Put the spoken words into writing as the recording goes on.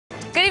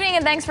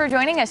morning and thanks for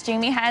joining us.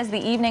 Jamie has the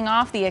evening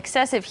off. The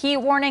excessive heat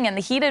warning and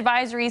the heat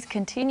advisories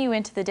continue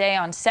into the day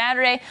on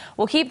Saturday.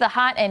 We'll keep the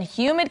hot and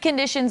humid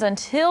conditions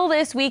until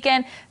this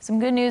weekend. Some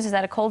good news is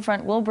that a cold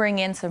front will bring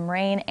in some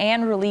rain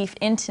and relief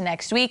into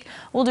next week.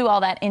 We'll do all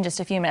that in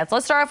just a few minutes.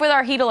 Let's start off with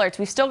our heat alerts.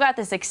 We've still got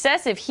this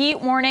excessive heat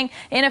warning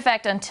in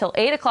effect until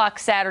 8 o'clock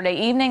Saturday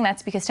evening.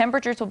 That's because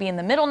temperatures will be in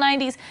the middle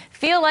 90s.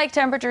 Feel like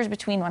temperatures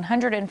between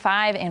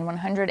 105 and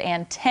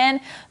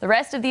 110. The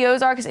rest of the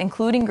Ozarks,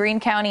 including Greene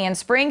County and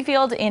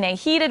Springfield, in a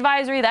heat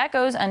advisory that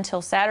goes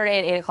until Saturday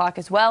at 8 o'clock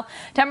as well.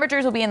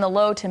 Temperatures will be in the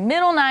low to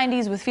middle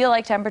 90s with feel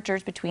like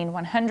temperatures between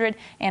 100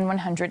 and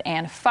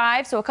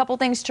 105. So a couple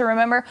things to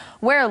remember: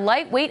 wear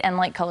lightweight and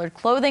light colored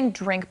clothing,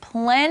 drink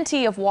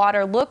plenty of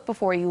water, look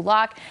before you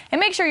lock, and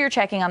make sure you're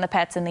checking on the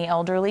pets and the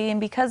elderly.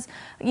 And because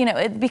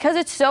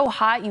it's so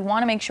hot, you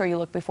want to make sure you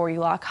look before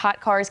you lock.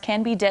 Hot cars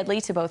can be deadly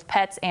to both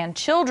pets and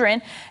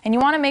children, and you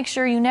want to make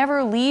sure you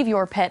never leave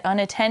your pet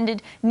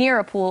unattended near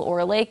a pool or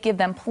a lake. Give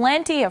them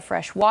plenty of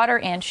fresh water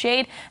and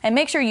shade, and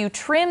make sure you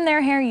trim their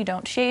hair. You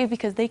don't shave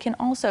because they can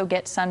also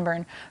get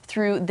sunburn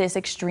through this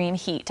extreme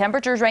heat.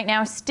 Temperatures right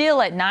now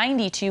still at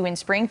 92 in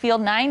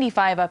Springfield,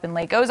 95 up in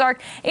Lake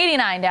Ozark,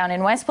 89 down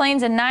in West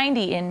Plains, and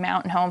 90 in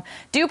Mountain Home.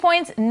 Dew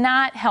points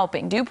not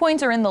helping. Dew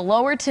points are in the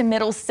lower to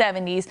middle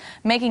 70s,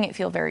 making it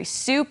feel very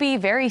soupy,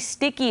 very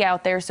sticky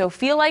out there. So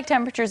feel like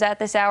temperatures at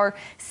this hour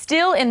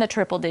still in the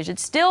triple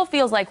digits. Still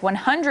feels like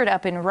 100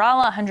 up in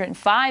Rolla,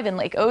 105 in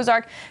Lake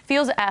Ozark,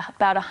 feels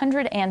about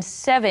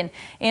 107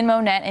 in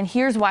Monette. And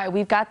here's why.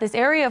 We've got this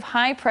area of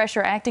high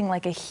pressure acting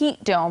like a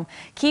heat dome,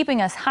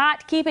 keeping us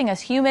hot, keeping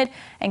us humid,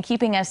 and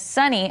keeping us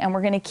sunny. And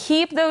we're going to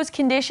keep those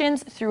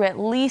conditions through at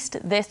least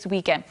this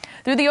weekend.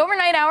 Through the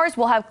overnight hours,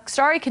 we'll have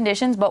starry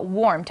conditions, but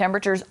warm.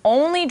 Temperatures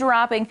only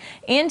dropping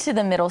into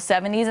the middle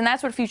 70s. And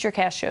that's what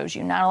Futurecast shows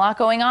you. Not a lot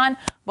going on,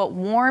 but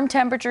warm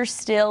temperatures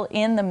still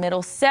in the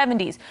middle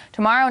 70s.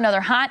 Tomorrow, another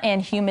hot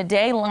and humid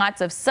day.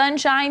 Lots of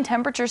sunshine.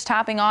 Temperatures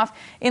topping off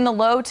in the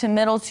low to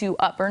middle to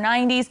upper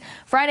 90s.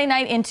 Friday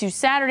night into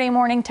Saturday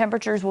morning,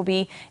 temperatures will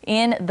be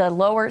in the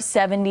lower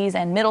 70s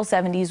and middle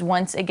 70s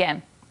once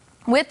again.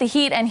 With the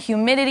heat and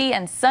humidity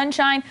and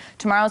sunshine,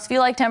 tomorrow's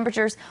feel like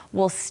temperatures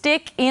will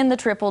stick in the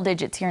triple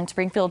digits. Here in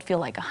Springfield, feel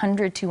like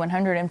 100 to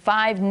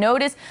 105.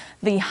 Notice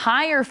the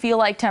higher feel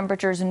like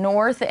temperatures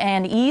north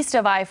and east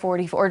of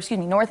I-44, or excuse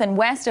me, north and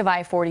west of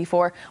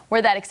I-44,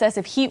 where that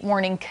excessive heat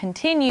warning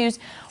continues,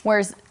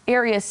 whereas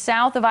areas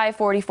south of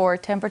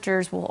I-44,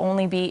 temperatures will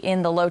only be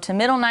in the low to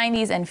middle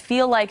 90s, and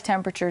feel like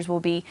temperatures will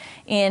be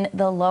in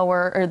the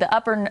lower or the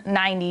upper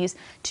 90s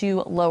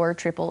to lower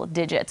triple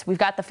digits. We've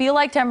got the feel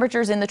like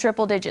temperatures in the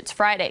triple digits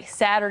Friday,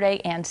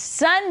 Saturday, and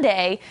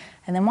Sunday.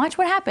 And then watch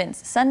what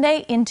happens.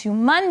 Sunday into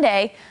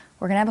Monday,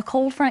 we're going to have a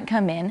cold front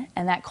come in,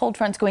 and that cold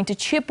front's going to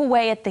chip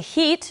away at the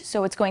heat,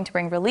 so it's going to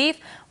bring relief.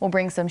 We'll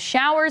bring some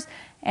showers,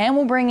 and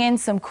we'll bring in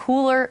some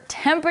cooler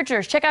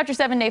temperatures. Check out your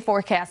 7-day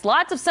forecast.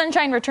 Lots of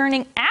sunshine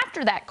returning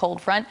after that cold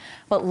front,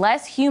 but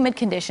less humid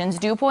conditions.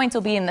 Dew points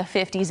will be in the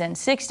 50s and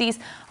 60s,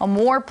 a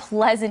more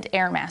pleasant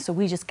air mass. So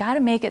we just got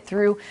to make it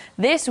through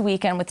this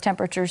weekend with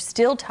temperatures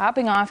still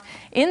topping off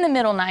in the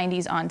middle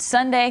 90s on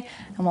Sunday,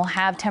 and we'll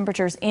have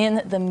temperatures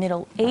in the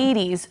middle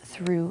 80s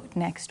through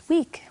next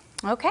week.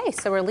 Okay,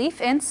 so relief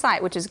in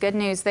sight, which is good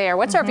news there.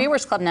 What's our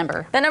Viewers Club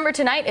number? The number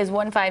tonight is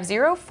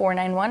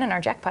 150-491, and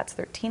our jackpot's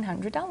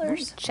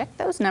 $1,300. Check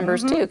those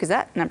numbers too, because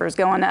that number is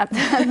going up.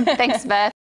 Thanks, Beth.